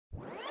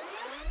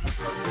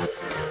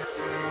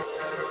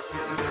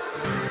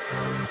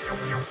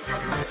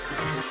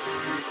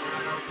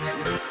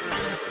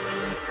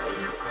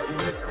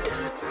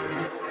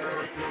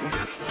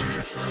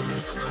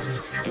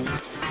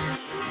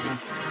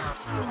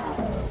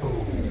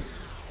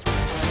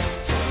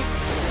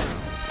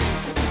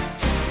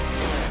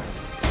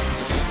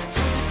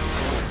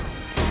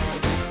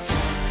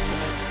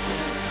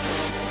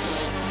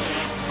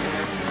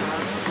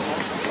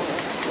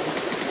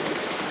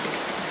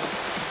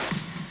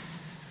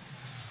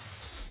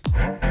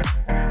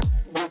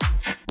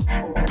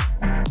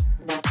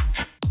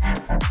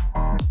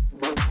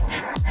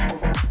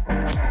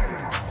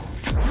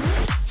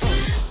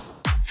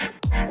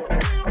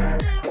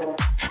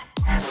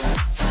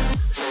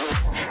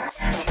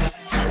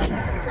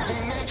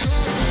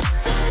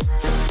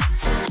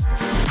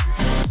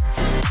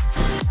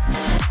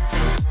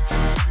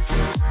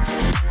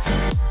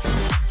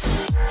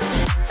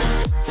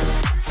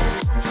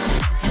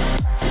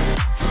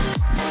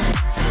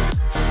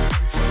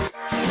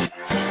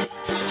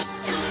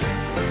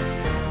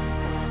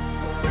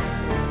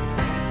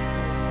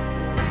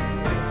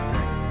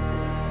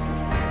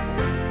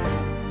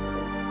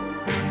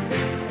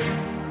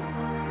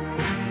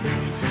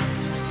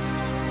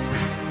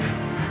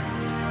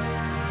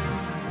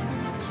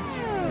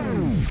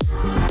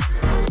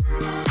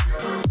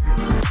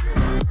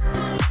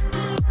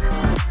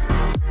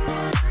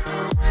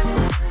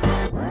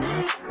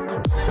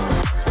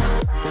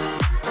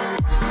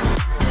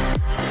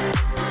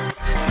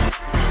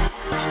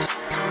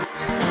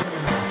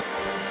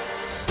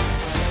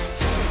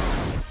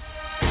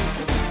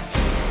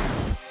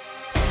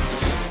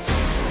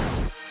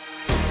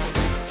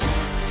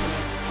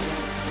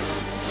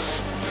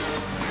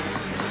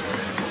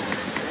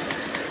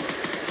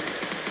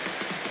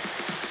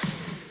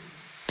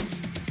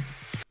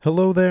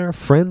Hello there,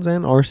 friends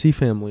and RC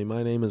family.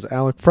 My name is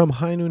Alec from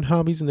High Noon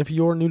Hobbies, and if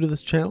you're new to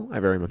this channel, I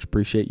very much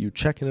appreciate you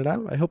checking it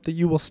out. I hope that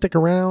you will stick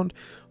around,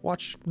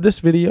 watch this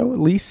video, at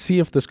least see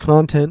if this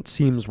content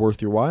seems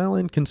worth your while,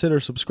 and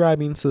consider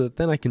subscribing so that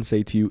then I can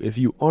say to you, if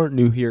you aren't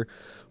new here,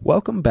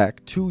 welcome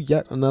back to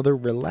yet another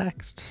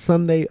relaxed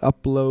Sunday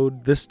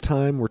upload. This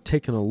time we're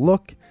taking a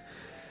look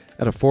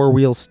at a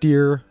four-wheel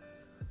steer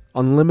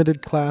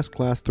Unlimited class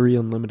 3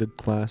 unlimited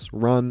class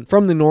run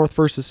from the North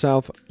versus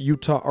South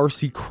Utah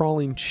RC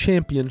Crawling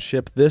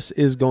Championship. This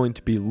is going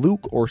to be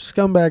Luke, or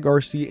Scumbag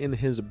RC, in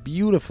his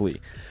beautifully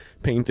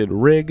painted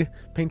rig,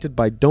 painted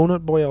by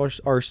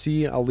DonutBoy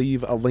RC. I'll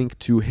leave a link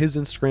to his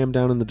Instagram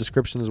down in the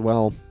description as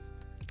well.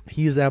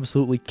 He is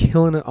absolutely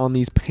killing it on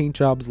these paint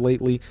jobs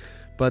lately.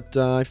 But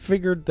I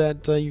figured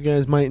that you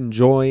guys might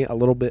enjoy a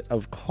little bit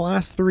of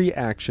Class 3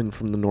 action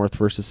from the North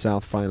versus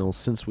South finals,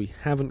 since we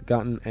haven't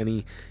gotten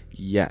any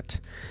yet.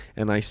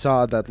 And I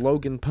saw that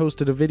Logan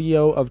posted a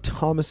video of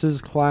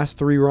Thomas's Class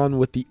 3 run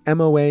with the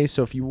MOA,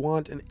 so if you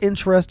want an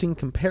interesting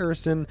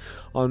comparison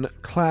on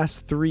Class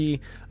 3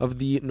 of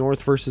the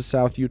North versus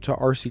South Utah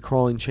RC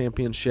Crawling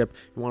Championship,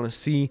 you want to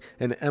see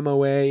an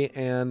MOA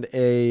and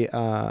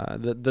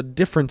the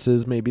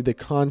differences, maybe the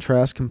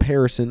contrast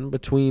comparison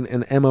between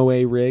an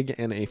MOA rig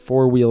and a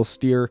four-wheel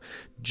steer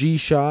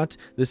G-Shot.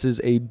 This is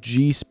a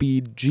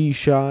G-Speed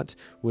G-Shot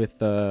with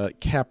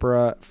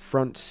Capra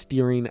front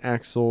steering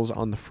axles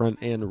on the front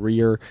and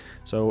rear.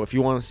 So if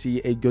you want to see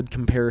a good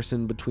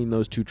comparison between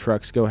those two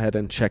trucks, go ahead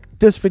and check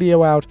this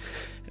video out,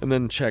 and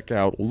then check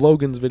out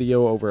Logan's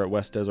video over at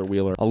West Desert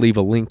Wheeler. I'll leave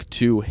a link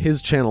to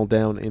his channel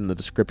down in the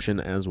description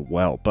as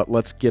well. But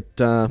let's get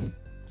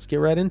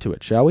right into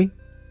it, shall we?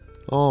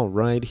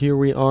 Alright, here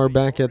we are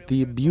back at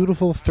the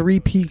beautiful Three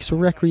Peaks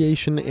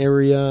Recreation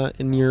Area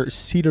near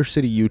Cedar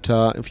City,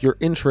 Utah. If you're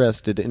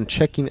interested in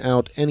checking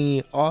out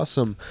any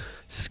awesome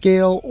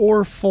scale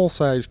or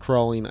full-size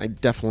crawling, I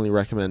definitely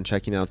recommend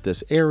checking out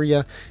this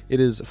area. It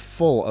is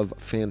full of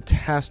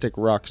fantastic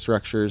rock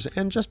structures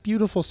and just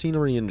beautiful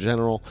scenery in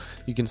general.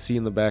 You can see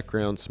in the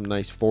background some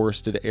nice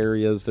forested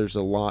areas. There's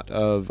a lot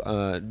of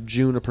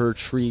juniper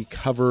tree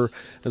cover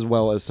as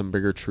well as some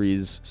bigger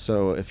trees.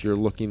 So if you're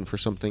looking for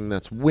something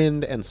that's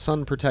wind and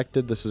sun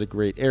protected, this is a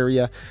great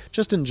area.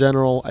 Just in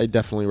general, I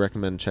definitely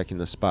recommend checking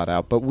this spot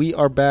out. But we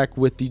are back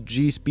with the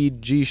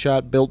G-Speed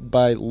G-Shot built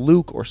by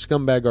Luke, or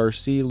Scumbag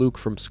RC. Luke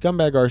from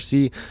Scumbag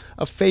RC,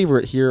 a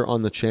favorite here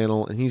on the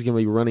channel, and he's going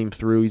to be running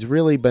through. He's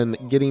really been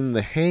getting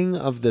the hang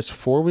of this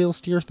four-wheel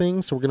steer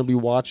thing, so we're going to be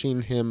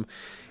watching him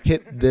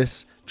hit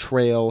this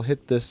trail,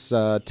 hit this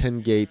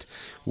 10 gate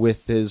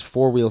with his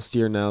four-wheel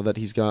steer now that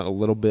he's got a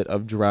little bit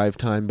of drive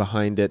time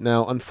behind it.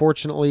 Now,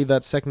 unfortunately,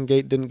 that second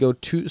gate didn't go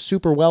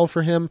super well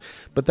for him,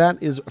 but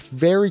that is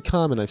very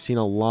common. I've seen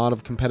a lot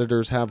of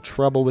competitors have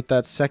trouble with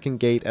that second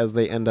gate as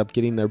they end up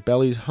getting their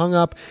bellies hung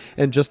up,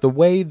 and just the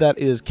way that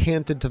it is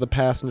canted to the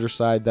passenger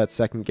side, that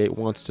second gate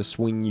wants to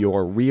swing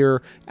your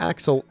rear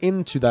axle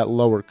into that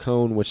lower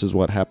cone, which is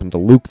what happened to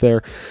Luke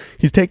there.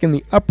 He's taken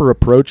the upper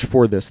approach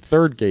for this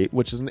third gate,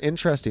 which is an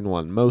interesting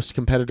one. Most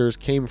competitors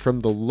came from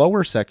the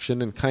lower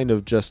section and kind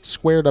of just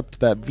squared up to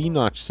that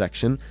V-notch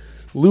section.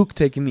 Luke,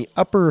 taking the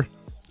upper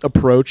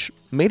approach,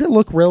 made it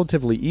look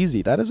relatively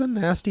easy. That is a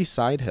nasty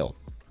side hill.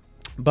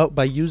 But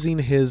by using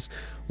his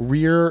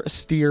rear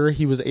steer,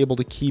 he was able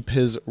to keep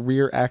his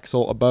rear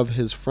axle above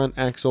his front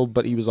axle,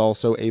 but he was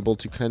also able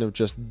to kind of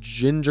just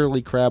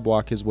gingerly crab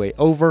walk his way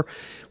over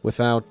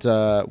without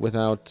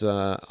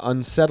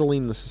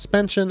unsettling the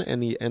suspension,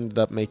 and he ended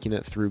up making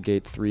it through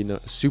gate 3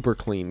 super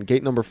clean.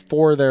 Gate number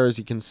 4 there, as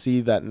you can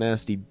see, that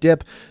nasty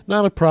dip,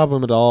 not a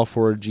problem at all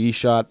for a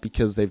G-Shot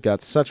because they've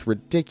got such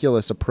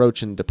ridiculous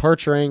approach and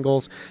departure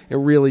angles. It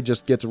really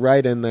just gets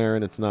right in there,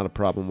 and it's not a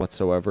problem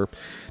whatsoever.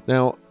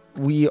 Now,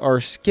 we are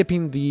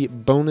skipping the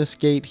bonus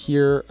gate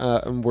here,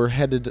 and we're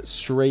headed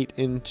straight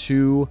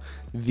into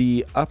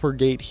the upper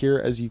gate here.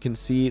 As you can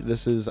see,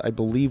 this is, I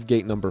believe,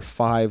 gate number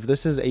 5.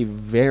 This is a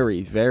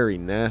very, very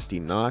nasty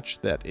notch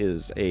that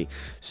is a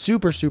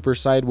super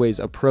sideways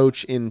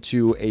approach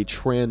into a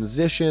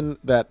transition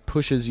that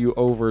pushes you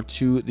over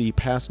to the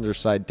passenger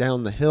side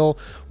down the hill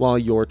while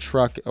your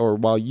truck, or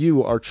while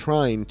you are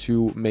trying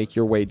to make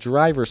your way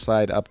driver's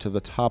side up to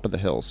the top of the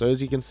hill. So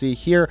as you can see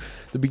here,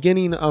 the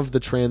beginning of the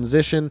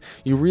transition,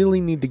 you really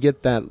need to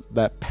get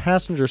that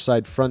passenger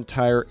side front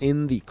tire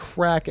in the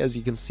crack, as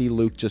you can see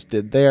Luke just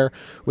did there,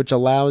 which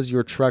allows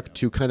your truck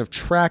to kind of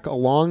track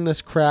along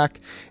this crack.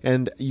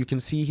 And you can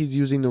see he's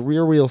using the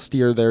rear wheel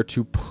steer there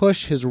to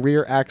push his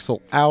rear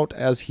axle out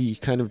as he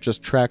kind of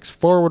just tracks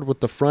forward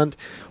with the front.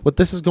 What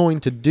this is going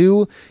to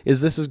do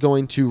is this is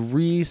going to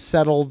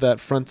resettle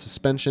that front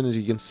suspension. As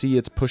you can see,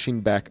 it's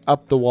pushing back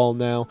up the wall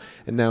now,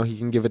 and now he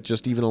can give it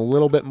just even a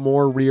little bit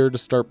more rear to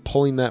start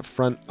pulling that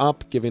front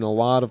up, giving a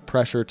lot of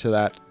pressure to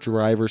that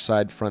driver's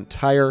side front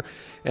tire,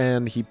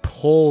 and he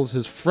pulls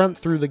his front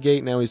through the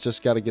gate. Now he's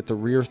just got to get the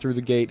rear through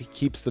the gate. He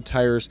keeps the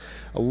tires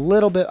a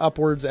little bit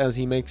upwards as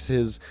he makes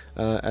his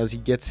as he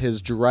gets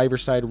his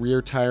driver's side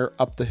rear tire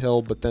up the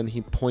hill, but then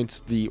he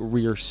points the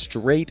rear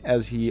straight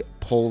as he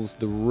pulls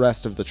the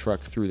rest of the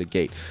truck through the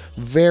gate.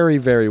 Very,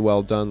 very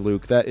well done,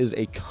 Luke. That is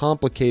a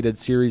complicated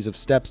series of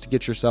steps to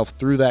get yourself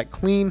through that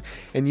clean,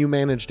 and you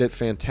managed it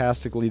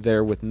fantastically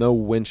there with no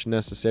winch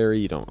necessary.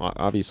 You don't,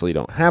 obviously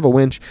don't have a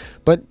winch,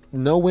 but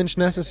no winch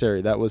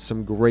necessary. That was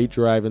some great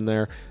driving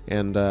there,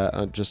 and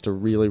just a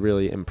really,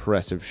 really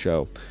impressive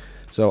show.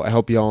 So I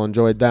hope you all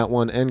enjoyed that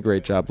one, and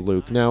great job,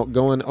 Luke. Now,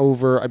 going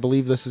over, I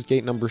believe this is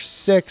gate number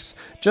 6,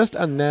 just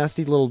a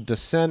nasty little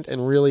descent,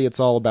 and really it's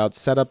all about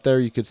setup there.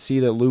 You could see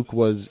that Luke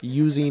was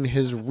using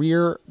his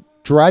rear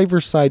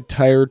driver's side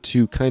tire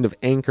to kind of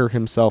anchor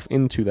himself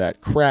into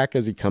that crack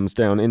as he comes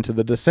down into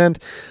the descent.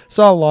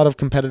 Saw a lot of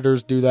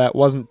competitors do that.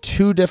 Wasn't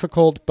too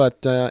difficult, but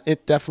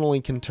it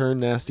definitely can turn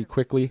nasty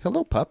quickly.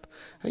 Hello, pup.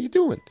 How you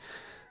doing?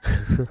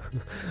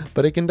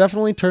 But it can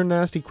definitely turn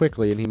nasty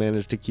quickly, and he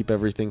managed to keep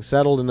everything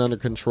settled and under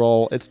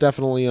control. It's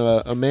definitely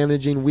a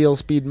managing wheel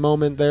speed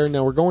moment there.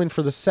 Now we're going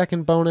for the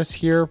second bonus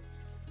here.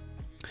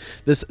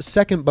 This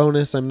second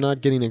bonus, I'm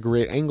not getting a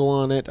great angle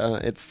on it.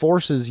 It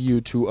forces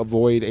you to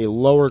avoid a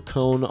lower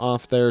cone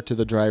off there to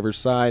the driver's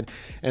side.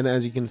 And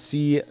as you can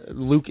see,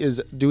 Luke is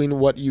doing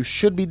what you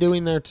should be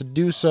doing there to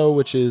do so,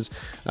 which is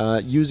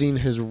using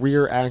his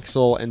rear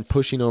axle and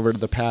pushing over to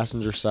the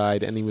passenger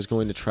side. And he was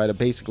going to try to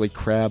basically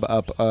crab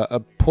up a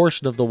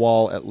portion of the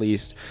wall at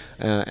least,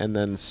 and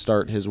then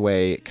start his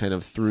way kind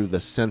of through the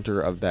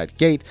center of that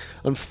gate.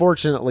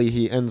 Unfortunately,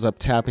 he ends up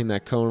tapping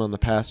that cone on the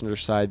passenger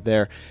side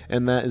there,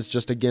 and that is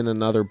just, again,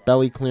 another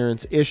belly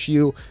clearance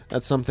issue.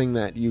 That's something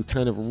that you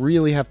kind of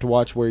really have to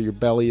watch where your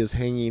belly is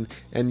hanging,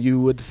 and you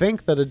would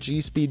think that a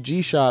G-Speed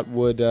G-Shot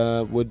would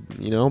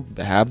you know,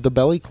 have the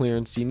belly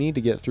clearance you need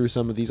to get through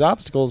some of these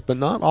obstacles, but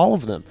not all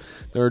of them.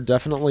 There are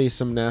definitely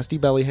some nasty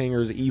belly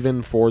hangers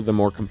even for the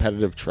more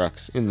competitive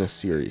trucks in this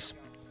series.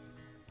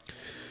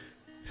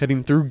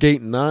 Heading through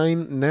gate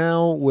 9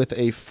 now with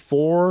a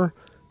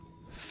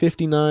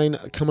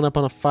 4:59, coming up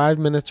on a 5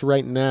 minutes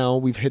right now.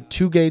 We've hit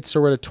 2 gates, so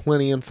we're at a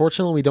 20.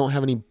 Unfortunately, we don't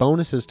have any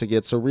bonuses to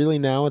get, so really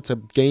now it's a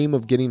game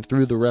of getting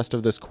through the rest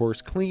of this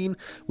course clean.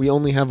 We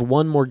only have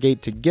 1 more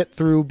gate to get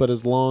through, but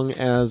as long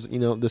as, you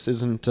know, this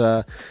isn't,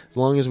 as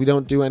long as we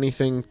don't do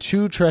anything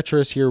too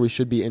treacherous here, we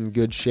should be in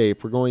good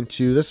shape. We're going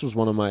to, this was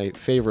one of my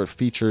favorite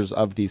features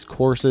of these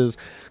courses,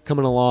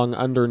 coming along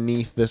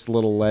underneath this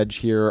little ledge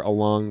here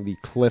along the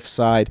cliff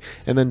side,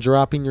 and then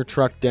dropping your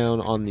truck down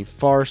on the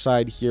far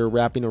side here,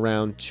 wrapping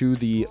around to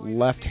the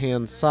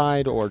left-hand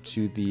side, or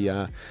to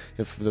the,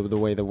 if the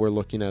way that we're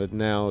looking at it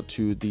now,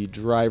 to the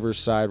driver's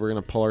side. We're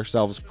going to pull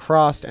ourselves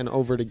across and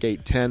over to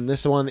gate 10.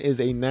 This one is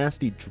a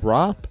nasty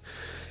drop,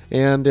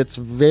 and it's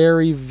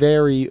very,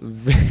 very,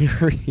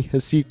 very,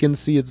 as you can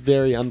see, it's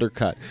very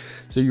undercut.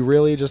 So you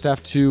really just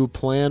have to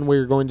plan where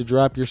you're going to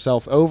drop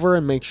yourself over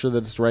and make sure that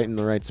it's right in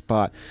the right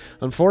spot.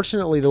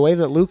 Unfortunately, the way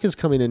that Luke is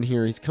coming in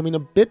here, he's coming a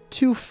bit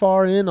too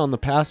far in on the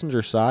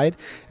passenger side,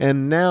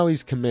 and now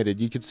he's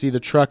committed. You can see the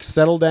truck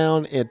settle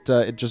down. It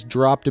just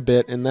dropped a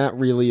bit, and that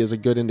really is a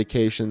good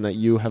indication that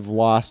you have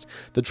lost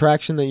the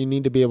traction that you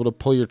need to be able to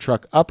pull your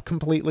truck up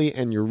completely,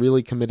 and you're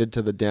really committed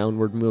to the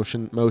downward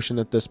motion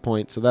at this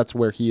point. So that's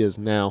where he he is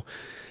now.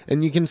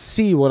 And you can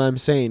see what I'm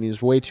saying.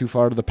 He's way too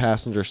far to the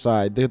passenger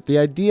side. The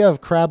idea of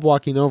crab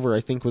walking over,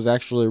 I think, was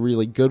actually a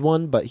really good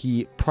one, but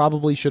he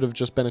probably should have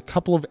just been a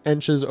couple of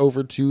inches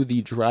over to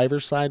the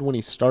driver's side when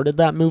he started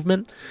that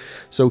movement.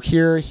 So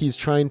here he's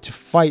trying to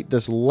fight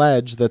this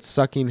ledge that's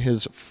sucking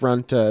his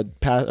front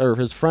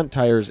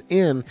tires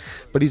in,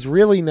 but he's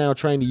really now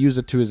trying to use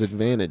it to his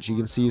advantage. You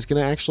can see he's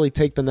going to actually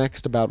take the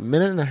next about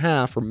minute and a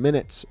half or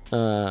minutes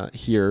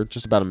here,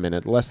 just about a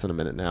minute, less than a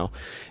minute now,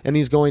 and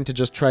he's going to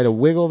just try to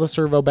wiggle the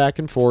servo back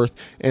and forth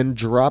and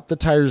drop the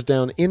tires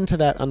down into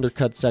that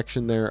undercut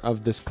section there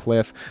of this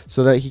cliff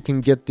so that he can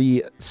get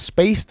the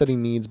space that he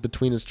needs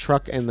between his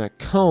truck and that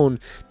cone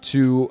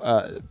to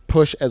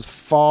push as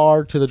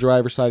far to the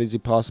driver's side as he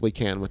possibly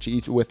can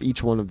with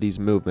each one of these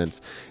movements.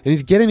 And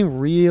he's getting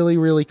really,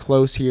 really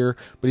close here,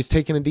 but he's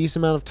taking a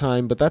decent amount of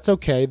time, but that's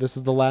okay. This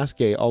is the last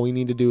gate. All we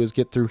need to do is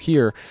get through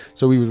here.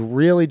 So we would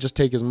really just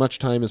take as much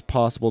time as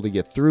possible to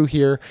get through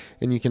here,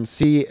 and you can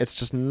see it's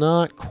just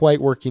not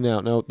quite working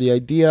out. Now, the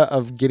idea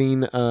of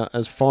getting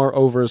as far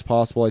over as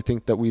possible, I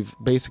think that we've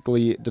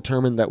basically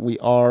determined that we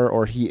are,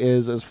 or he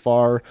is, as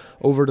far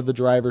over to the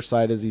driver's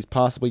side as he's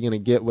possibly going to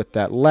get with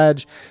that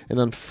ledge, and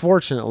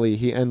unfortunately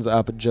he ends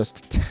up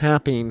just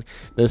tapping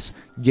this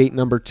gate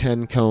number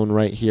 10 cone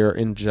right here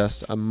in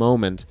just a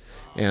moment,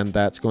 and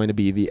that's going to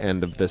be the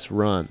end of this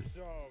run.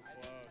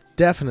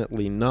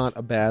 Definitely not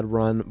a bad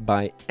run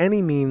by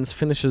any means.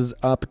 Finishes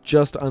up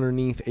just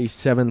underneath a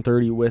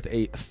 730 with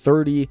a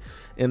 30,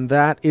 and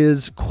that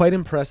is quite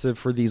impressive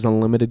for these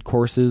unlimited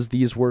courses.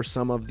 These were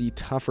some of the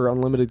tougher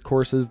unlimited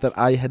courses that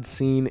I had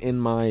seen in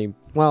my,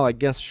 well, I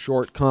guess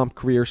short comp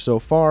career so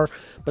far,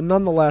 but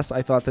nonetheless,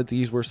 I thought that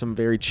these were some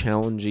very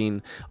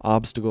challenging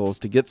obstacles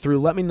to get through.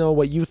 Let me know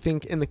what you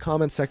think in the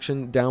comment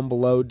section down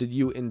below. Did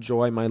you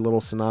enjoy my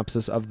little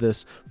synopsis of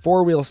this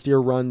four-wheel steer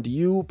run? Do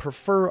you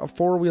prefer a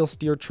four-wheel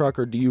steer truck,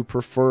 or do you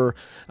prefer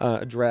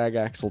a drag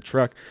axle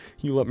truck?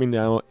 You let me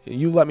know.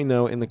 You let me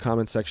know in the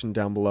comment section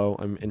down below.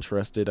 I'm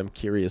interested. I'm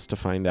curious to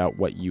find out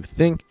what you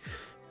think.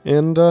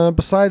 And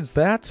besides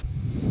that,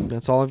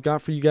 that's all I've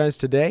got for you guys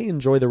today.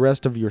 Enjoy the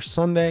rest of your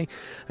Sunday.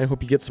 I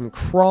hope you get some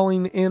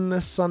crawling in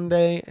this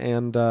Sunday,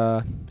 and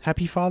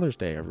happy Father's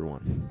Day,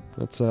 everyone.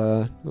 That's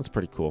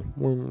pretty cool.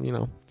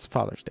 It's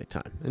Father's Day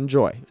time.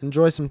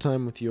 Enjoy some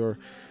time with your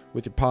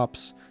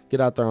pops.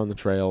 Get out there on the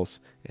trails,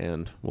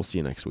 and we'll see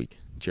you next week.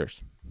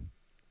 Cheers.